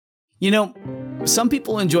You know, some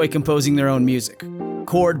people enjoy composing their own music,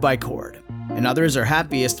 chord by chord, and others are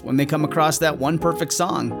happiest when they come across that one perfect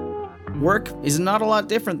song. Work is not a lot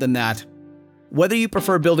different than that. Whether you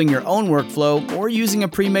prefer building your own workflow or using a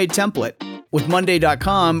pre-made template, with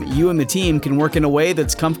Monday.com, you and the team can work in a way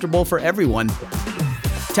that's comfortable for everyone.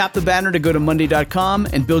 Tap the banner to go to Monday.com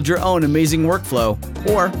and build your own amazing workflow,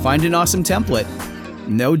 or find an awesome template.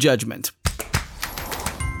 No judgment.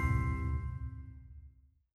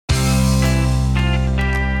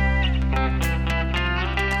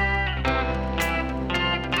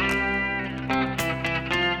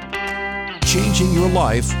 Changing your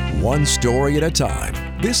life one story at a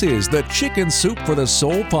time. This is the Chicken Soup for the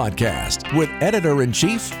Soul podcast with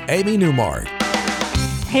Editor-in-Chief Amy Newmark.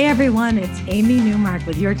 Hey everyone, it's Amy Newmark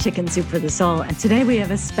with your Chicken Soup for the Soul, and today we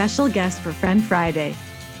have a special guest for Friend Friday,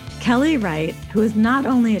 Kelly Wright, who is not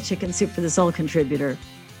only a Chicken Soup for the Soul contributor,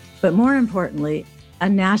 but more importantly, a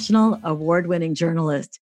national award-winning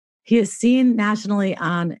journalist. He is seen nationally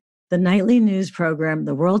on the nightly news program,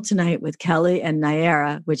 The World Tonight with Kelly and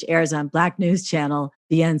Nayyera, which airs on Black News Channel,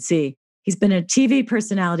 BNC. He's been a TV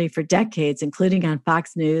personality for decades, including on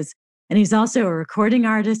Fox News, and he's also a recording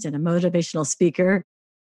artist and a motivational speaker,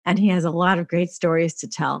 and he has a lot of great stories to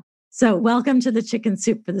tell. So welcome to the Chicken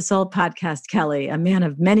Soup for the Soul podcast, Kelly, a man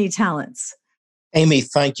of many talents. Amy,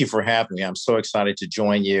 thank you for having me. I'm so excited to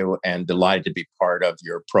join you and delighted to be part of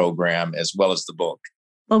your program as well as the book.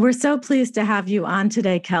 Well, we're so pleased to have you on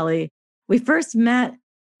today, Kelly. We first met,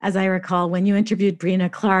 as I recall, when you interviewed Brina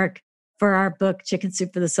Clark for our book, Chicken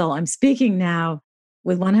Soup for the Soul. I'm speaking now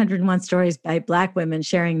with 101 stories by Black women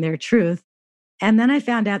sharing their truth. And then I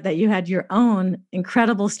found out that you had your own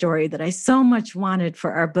incredible story that I so much wanted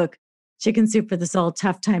for our book, Chicken Soup for the Soul,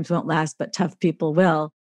 Tough Times Won't Last, but Tough People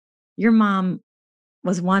Will. Your mom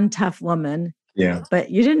was one tough woman, but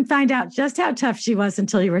you didn't find out just how tough she was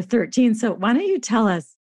until you were 13. So why don't you tell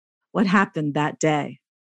us what happened that day?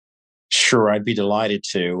 Sure, I'd be delighted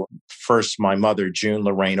to. First, my mother, June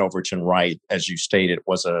Lorraine Overton Wright, as you stated,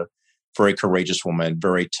 was a very courageous woman,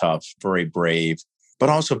 very tough, very brave, but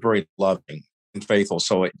also very loving and faithful.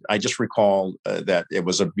 So I just recall that it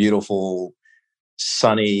was a beautiful,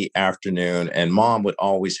 sunny afternoon, and Mom would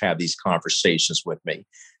always have these conversations with me.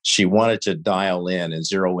 She wanted to dial in and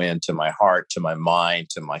zero in to my heart, to my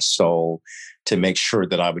mind, to my soul, to make sure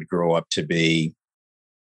that I would grow up to be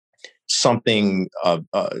something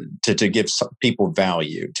to give some people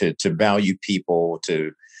value, to value people,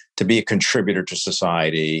 to be a contributor to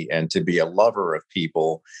society, and to be a lover of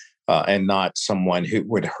people, and not someone who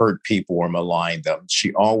would hurt people or malign them.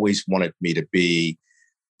 She always wanted me to be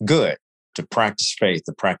good, to practice faith,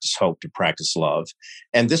 to practice hope, to practice love.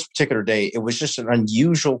 And this particular day, it was just an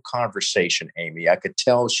unusual conversation, Amy. I could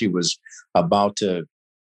tell she was about to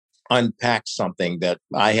unpack something that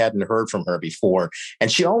I hadn't heard from her before. And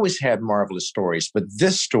she always had marvelous stories, but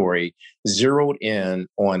this story zeroed in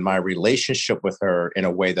on my relationship with her in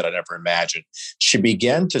a way that I never imagined. She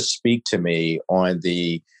began to speak to me on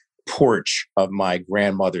the porch of my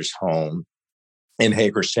grandmother's home in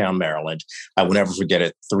Hagerstown, Maryland. I will never forget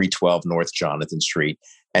it, 312 North Jonathan Street.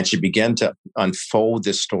 And she began to unfold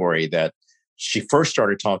this story that she first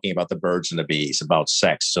started talking about the birds and the bees, about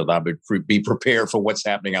sex, so that I would be prepared for what's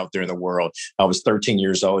happening out there in the world. I was 13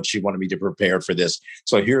 years old. She wanted me to prepare for this.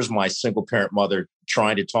 So here's my single parent mother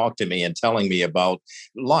trying to talk to me and telling me about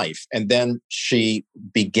life. And then she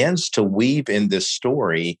begins to weave in this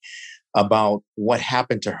story about what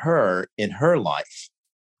happened to her in her life.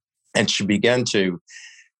 And she began to,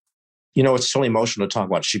 it's so emotional to talk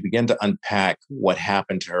about. She began to unpack what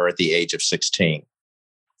happened to her at the age of 16.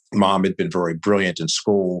 Mom had been very brilliant in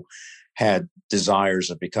school, had desires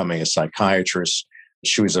of becoming a psychiatrist.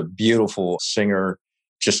 She was a beautiful singer,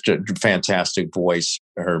 just a fantastic voice.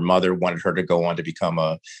 Her mother wanted her to go on to become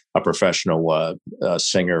a professional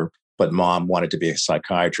singer, but Mom wanted to be a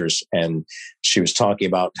psychiatrist. And she was talking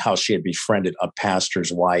about how she had befriended a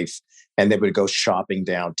pastor's wife, and they would go shopping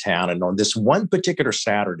downtown. And on this one particular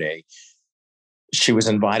Saturday, she was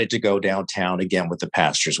invited to go downtown again with the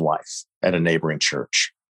pastor's wife at a neighboring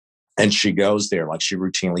church. And she goes there like she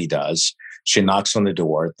routinely does. She knocks on the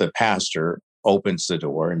door. The pastor opens the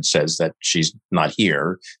door and says that she's not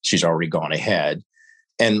here. She's already gone ahead.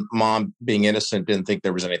 And Mom, being innocent, didn't think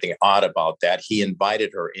there was anything odd about that. He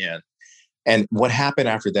invited her in. And what happened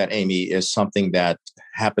after that, Amy, is something that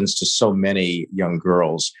happens to so many young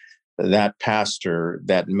girls. That pastor,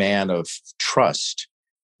 that man of trust,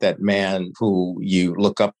 that man who you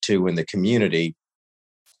look up to in the community,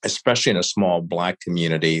 especially in a small Black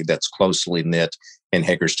community that's closely knit in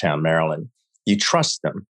Hagerstown, Maryland, you trust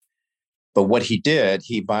them. But what he did,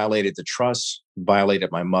 he violated the trust,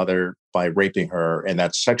 violated my mother by raping her. And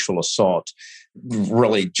that sexual assault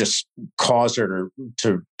really just caused her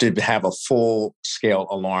to have a full scale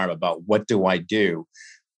alarm about what do I do?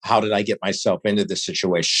 How did I get myself into this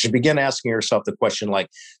situation? She began asking herself the question, like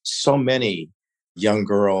so many young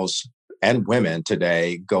girls and women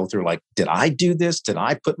today go through, like, did I do this? Did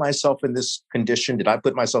I put myself in this condition? Did I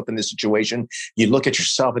put myself in this situation? You look at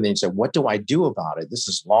yourself and then you say, what do I do about it? This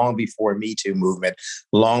is long before Me Too movement,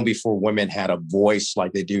 long before women had a voice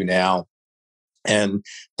like they do now. And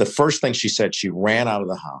the first thing she said, she ran out of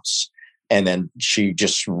the house. And then she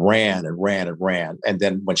just ran and ran and ran. And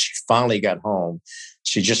then when she finally got home,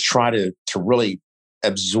 she just tried to really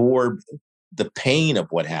absorb the pain of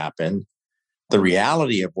what happened, the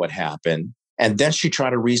reality of what happened. And then she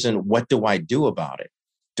tried to reason, what do I do about it?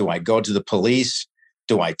 Do I go to the police?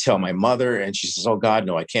 Do I tell my mother? And she says, oh God,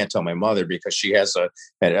 no, I can't tell my mother because she has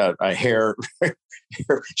a hair,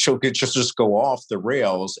 she'll just go off the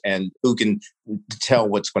rails, and who can tell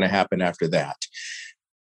what's going to happen after that?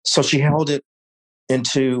 So she held it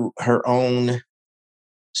into her own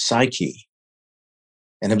psyche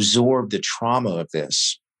and absorbed the trauma of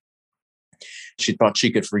this. She thought she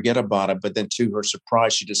could forget about it, but then to her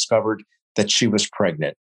surprise, she discovered that she was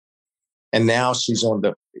pregnant. And now she's on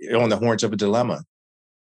the horns of a dilemma.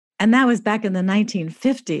 And that was back in the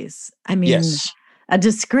 1950s. I mean, yes. A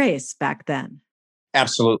disgrace back then.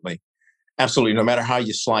 Absolutely. Absolutely. No matter how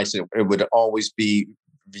you slice it, it would always be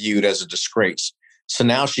viewed as a disgrace. So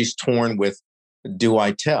now she's torn with, do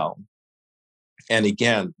I tell? And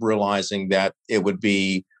again, realizing that it would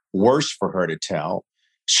be worse for her to tell,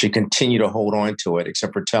 she continued to hold on to it,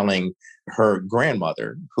 except for telling her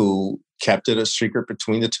grandmother, who kept it a secret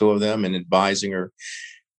between the two of them and advising her.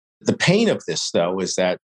 The pain of this, though, is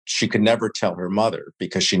that she could never tell her mother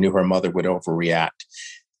because she knew her mother would overreact.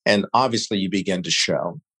 And obviously, you begin to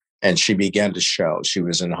show. And she began to show. She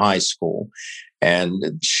was in high school,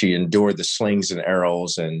 and she endured the slings and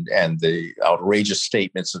arrows and the outrageous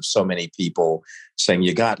statements of so many people saying,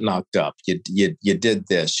 you got knocked up, you did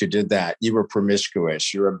this, you did that, you were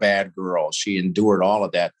promiscuous, you're a bad girl. She endured all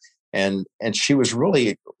of that. And she was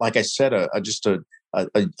really, like I said, just a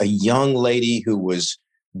young lady who was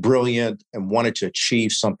brilliant and wanted to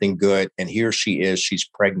achieve something good. And here she is, she's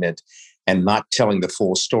pregnant. And not telling the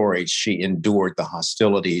full story, she endured the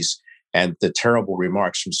hostilities and the terrible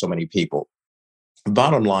remarks from so many people.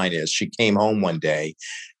 Bottom line is, she came home one day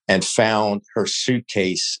and found her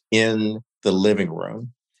suitcase in the living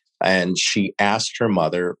room. And she asked her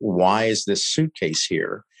mother, why is this suitcase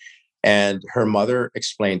here? And her mother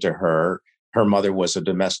explained to her, her mother was a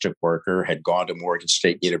domestic worker, had gone to Morgan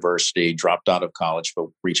State University, dropped out of college, but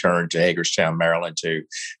returned to Hagerstown, Maryland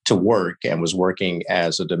to work, and was working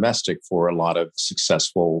as a domestic for a lot of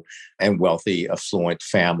successful and wealthy, affluent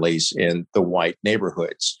families in the white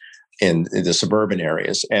neighborhoods in the suburban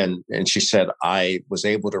areas. And she said, I was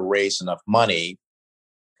able to raise enough money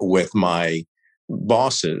with my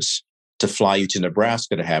bosses to fly you to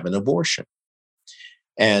Nebraska to have an abortion.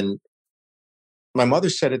 And my mother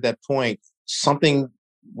said at that point, something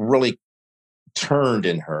really turned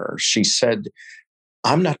in her. She said,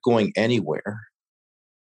 I'm not going anywhere.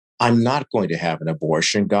 I'm not going to have an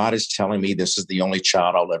abortion. God is telling me this is the only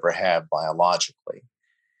child I'll ever have biologically.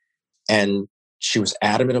 And she was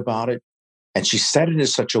adamant about it. And she said it in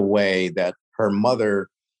such a way that her mother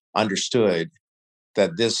understood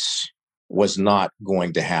that this was not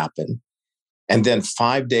going to happen. And then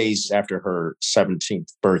 5 days after her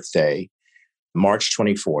 17th birthday, March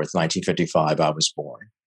 24th, 1955, I was born.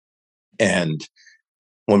 And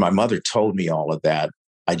when my mother told me all of that,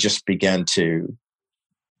 I just began to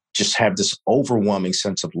just have this overwhelming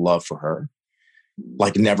sense of love for her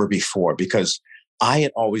like never before, because I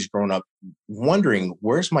had always grown up wondering,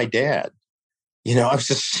 where's my dad? You know, I was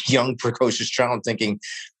this young, precocious child thinking,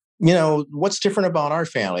 you know, what's different about our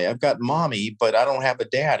family? I've got mommy, but I don't have a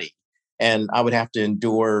daddy. And I would have to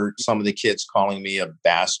endure some of the kids calling me a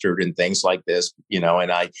bastard and things like this, you know,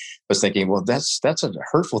 and I was thinking, well, that's a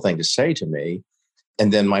hurtful thing to say to me.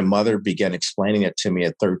 And then my mother began explaining it to me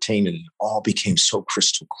at 13, and it all became so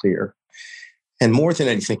crystal clear. And more than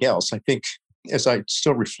anything else, I think as I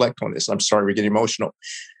still reflect on this, I'm sorry we get emotional,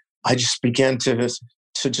 I just began to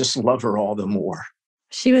just love her all the more.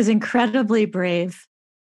 She was incredibly brave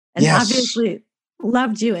and obviously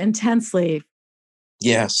loved you intensely.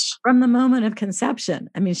 Yes. From the moment of conception.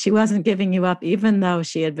 I mean, she wasn't giving you up, even though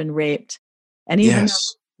she had been raped. And even though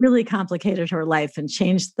it really complicated her life and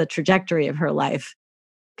changed the trajectory of her life,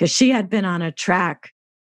 because she had been on a track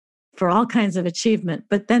for all kinds of achievement,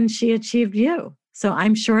 but then she achieved you. So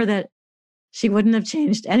I'm sure that she wouldn't have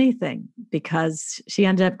changed anything because she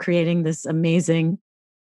ended up creating this amazing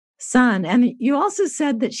son. And you also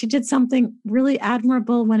said that she did something really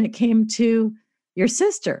admirable when it came to your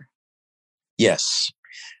sister. Yes.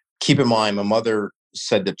 Keep in mind, my mother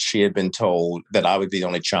said that she had been told that I would be the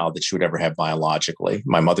only child that she would ever have biologically.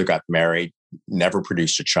 My mother got married, never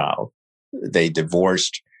produced a child. They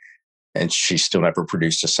divorced, and she still never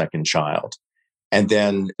produced a second child. And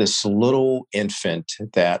then this little infant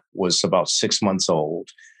that was about 6 months old,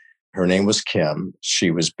 her name was Kim.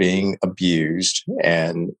 She was being abused,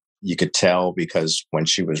 and you could tell because when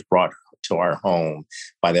she was brought to our home,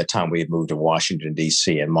 by that time we had moved to Washington,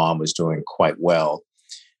 D.C., and Mom was doing quite well.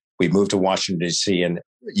 We moved to Washington, D.C., and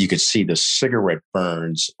you could see the cigarette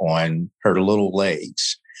burns on her little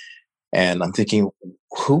legs. And I'm thinking,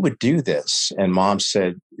 who would do this? And Mom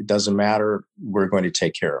said, it doesn't matter. We're going to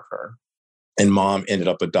take care of her. And Mom ended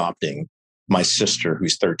up adopting my sister,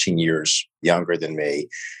 who's 13 years younger than me.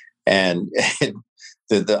 And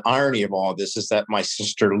the irony of all this is that my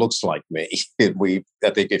sister looks like me. I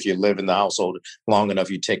think if you live in the household long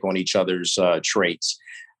enough, you take on each other's traits.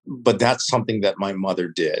 But that's something that my mother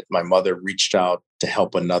did. My mother reached out to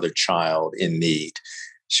help another child in need.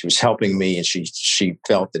 She was helping me, and she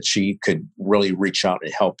felt that she could really reach out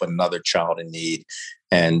and help another child in need.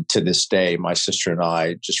 And to this day, my sister and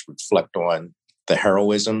I just reflect on the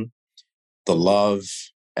heroism, the love,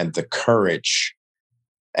 and the courage,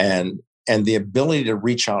 and the ability to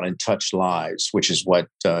reach out and touch lives, which is what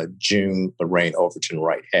June Lorraine Overton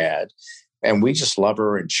Wright had. And we just love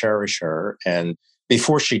her and cherish her. And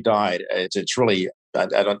before she died, it's really,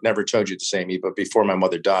 I never told you this, Amy, but before my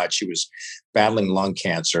mother died, she was battling lung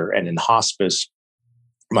cancer. And in hospice,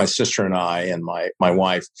 my sister and I and my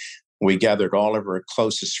wife, we gathered all of her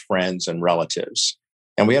closest friends and relatives.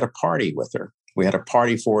 And we had a party with her. We had a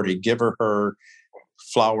party for her to give her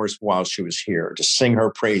flowers while she was here, to sing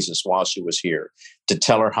her praises while she was here, to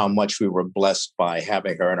tell her how much we were blessed by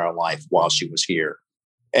having her in our life while she was here.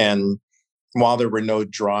 And while there were no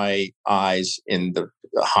dry eyes in the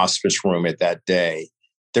hospice room at that day,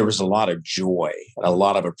 there was a lot of joy and a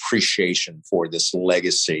lot of appreciation for this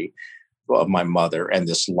legacy of my mother and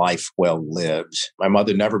this life well lived. My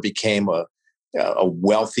mother never became a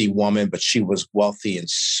wealthy woman, but she was wealthy in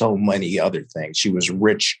so many other things. She was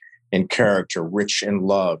rich in character, rich in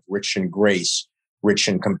love, rich in grace, rich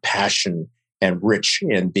in compassion, and rich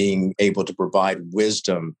in being able to provide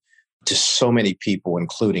wisdom to so many people,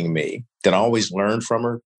 including me. Did I always learn from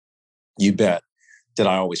her? You bet. Did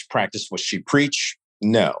I always practice what she preached?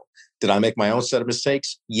 No. Did I make my own set of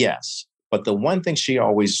mistakes? Yes. But the one thing she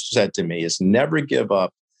always said to me is never give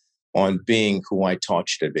up on being who I taught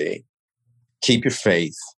you to be. Keep your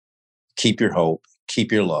faith, keep your hope,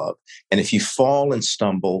 keep your love. And if you fall and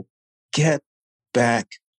stumble, get back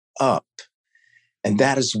up. And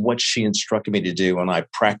that is what she instructed me to do. And I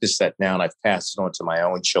practice that now, and I've passed it on to my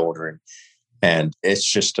own children. And it's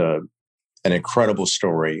just an incredible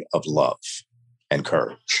story of love and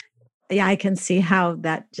courage. Yeah, I can see how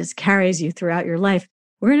that just carries you throughout your life.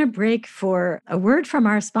 We're going to break for a word from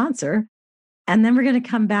our sponsor, and then we're going to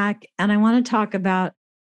come back. And I want to talk about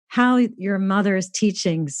how your mother's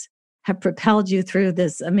teachings have propelled you through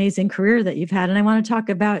this amazing career that you've had. And I want to talk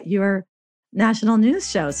about your national news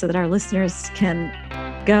show so that our listeners can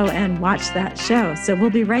go and watch that show. So we'll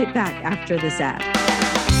be right back after this ad.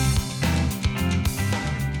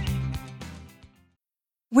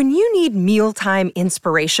 When you need mealtime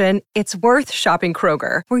inspiration, it's worth shopping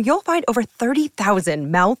Kroger, where you'll find over 30,000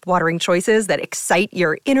 mouth-watering choices that excite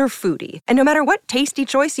your inner foodie. And no matter what tasty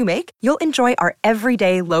choice you make, you'll enjoy our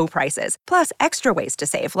everyday low prices, plus extra ways to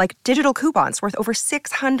save, like digital coupons worth over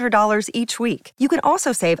 $600 each week. You can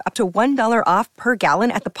also save up to $1 off per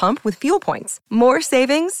gallon at the pump with fuel points. More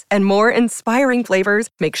savings and more inspiring flavors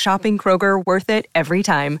make shopping Kroger worth it every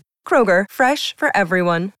time. Kroger, fresh for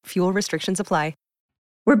everyone. Fuel restrictions apply.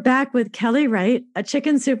 We're back with Kelly Wright, a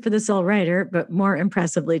Chicken Soup for the Soul writer, but more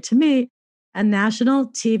impressively to me, a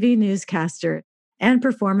national TV newscaster and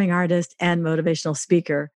performing artist and motivational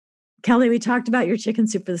speaker. Kelly, we talked about your Chicken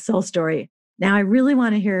Soup for the Soul story. Now I really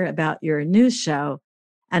want to hear about your news show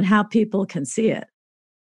and how people can see it.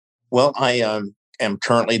 Well, I am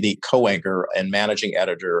currently the co-anchor and managing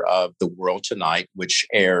editor of The World Tonight, which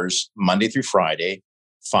airs Monday through Friday,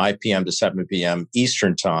 5 p.m. to 7 p.m.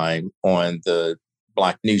 Eastern Time on the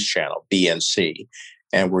Black News Channel, BNC.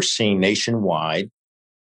 And we're seen nationwide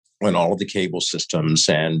on all of the cable systems.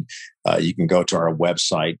 And you can go to our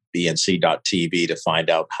website, bnc.tv, to find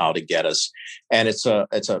out how to get us. And it's a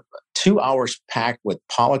 2 hours packed with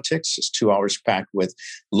politics. It's 2 hours packed with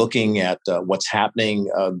looking at what's happening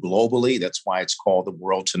globally. That's why it's called The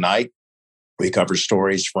World Tonight. We cover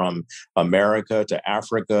stories from America to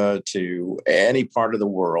Africa to any part of the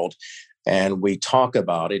world. And we talk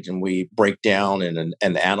about it and we break down and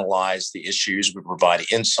analyze the issues. We provide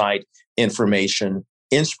insight, information,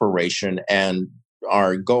 inspiration, and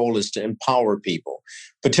our goal is to empower people,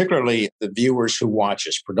 particularly the viewers who watch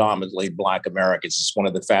us, predominantly Black Americans. It's one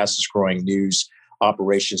of the fastest growing news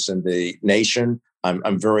operations in the nation.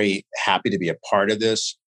 I'm very happy to be a part of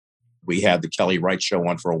this. We had the Kelly Wright Show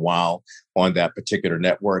on for a while on that particular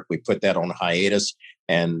network. We put that on hiatus,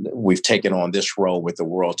 and we've taken on this role with The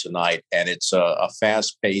World Tonight. And it's a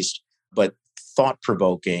fast-paced but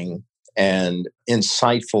thought-provoking and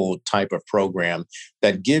insightful type of program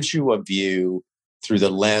that gives you a view through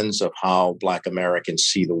the lens of how Black Americans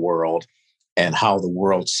see the world and how the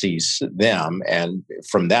world sees them. And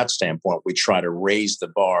from that standpoint, we try to raise the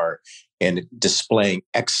bar in displaying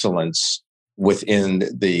excellence within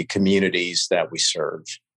the communities that we serve.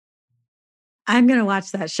 I'm going to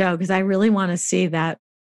watch that show because I really want to see that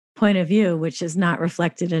point of view, which is not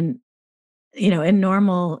reflected in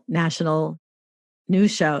normal national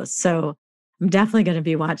news shows. So I'm definitely going to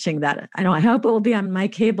be watching that. I hope it will be on my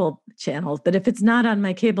cable channels, but if it's not on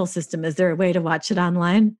my cable system, is there a way to watch it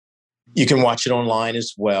online? You can watch it online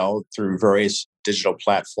as well through various digital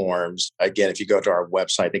platforms. Again, if you go to our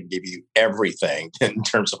website, they can give you everything in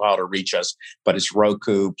terms of how to reach us. But it's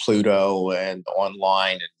Roku, Pluto, and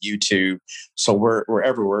online and YouTube. So we're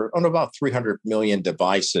everywhere on about 300 million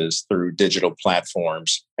devices through digital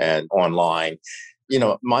platforms and online.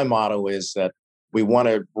 My motto is that we want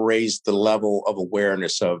to raise the level of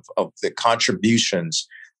awareness of the contributions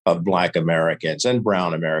of Black Americans and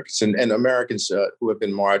Brown Americans and Americans who have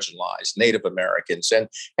been marginalized, Native Americans, and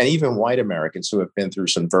even white Americans who have been through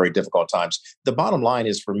some very difficult times. The bottom line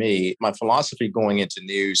is, for me, my philosophy going into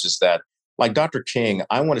news is that, like Dr. King,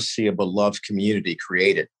 I want to see a beloved community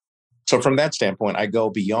created. So from that standpoint, I go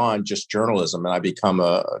beyond just journalism and I become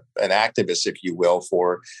an activist, if you will,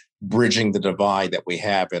 for bridging the divide that we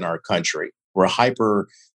have in our country. We're hyper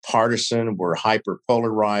partisan, we're hyper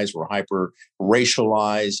polarized, we're hyper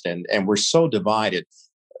racialized, and we're so divided.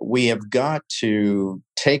 We have got to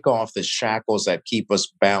take off the shackles that keep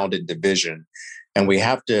us bound in division. And we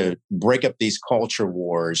have to break up these culture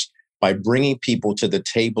wars by bringing people to the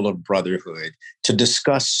table of brotherhood to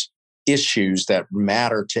discuss issues that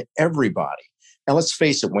matter to everybody. Now, let's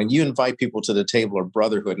face it, when you invite people to the table of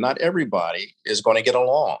brotherhood, not everybody is going to get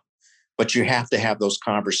along. But you have to have those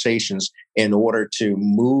conversations in order to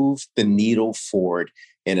move the needle forward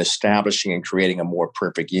in establishing and creating a more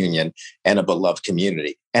perfect union and a beloved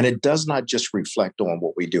community. And it does not just reflect on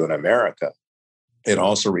what we do in America. It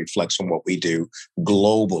also reflects on what we do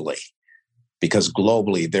globally. Because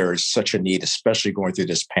globally, there is such a need, especially going through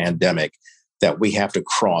this pandemic, that we have to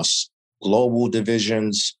cross global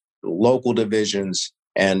divisions, local divisions,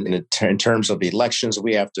 and in terms of elections,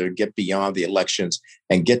 we have to get beyond the elections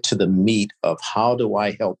and get to the meat of how do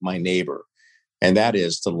I help my neighbor? And that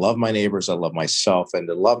is to love my neighbors, I love myself, and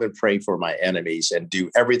to love and pray for my enemies and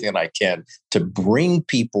do everything that I can to bring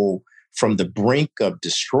people from the brink of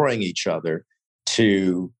destroying each other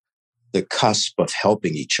to the cusp of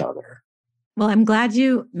helping each other. Well, I'm glad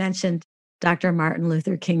you mentioned Dr. Martin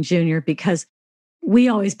Luther King Jr. because we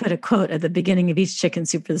always put a quote at the beginning of each Chicken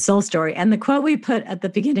Soup for the Soul story. And the quote we put at the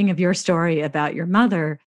beginning of your story about your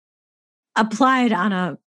mother applied on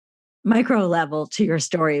a micro level to your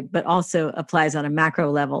story, but also applies on a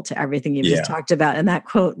macro level to everything you've just talked about. And that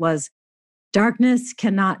quote was, "Darkness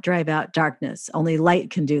cannot drive out darkness. Only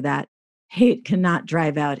light can do that. Hate cannot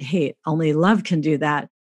drive out hate. Only love can do that."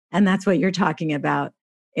 And that's what you're talking about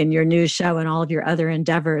in your news show and all of your other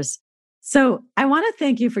endeavors. So I want to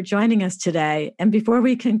thank you for joining us today. And before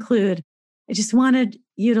we conclude, I just wanted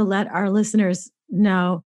you to let our listeners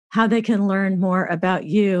know how they can learn more about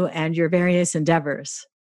you and your various endeavors.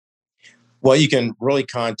 Well, you can really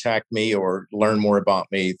contact me or learn more about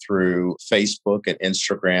me through Facebook and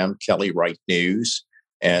Instagram, Kelly Wright News.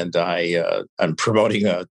 And I'm promoting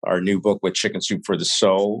our new book with Chicken Soup for the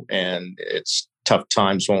Soul. And it's Tough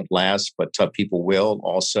Times Won't Last, but Tough People Will.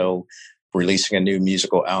 Also releasing a new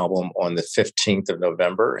musical album on the 15th of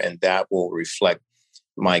November, and that will reflect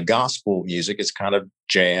my gospel music. It's kind of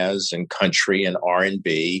jazz and country and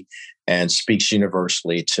R&B and speaks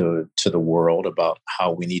universally to the world about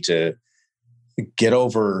how we need to get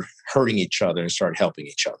over hurting each other and start helping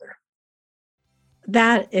each other.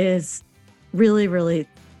 That is really, really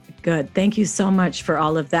good. Thank you so much for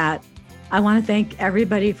all of that. I want to thank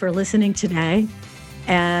everybody for listening today.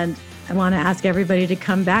 And I want to ask everybody to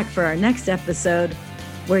come back for our next episode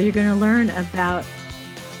where you're going to learn about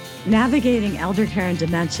navigating elder care and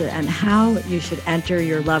dementia, and how you should enter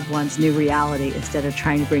your loved one's new reality instead of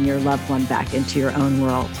trying to bring your loved one back into your own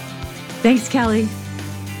world. Thanks, Kelly.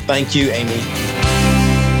 Thank you, Amy.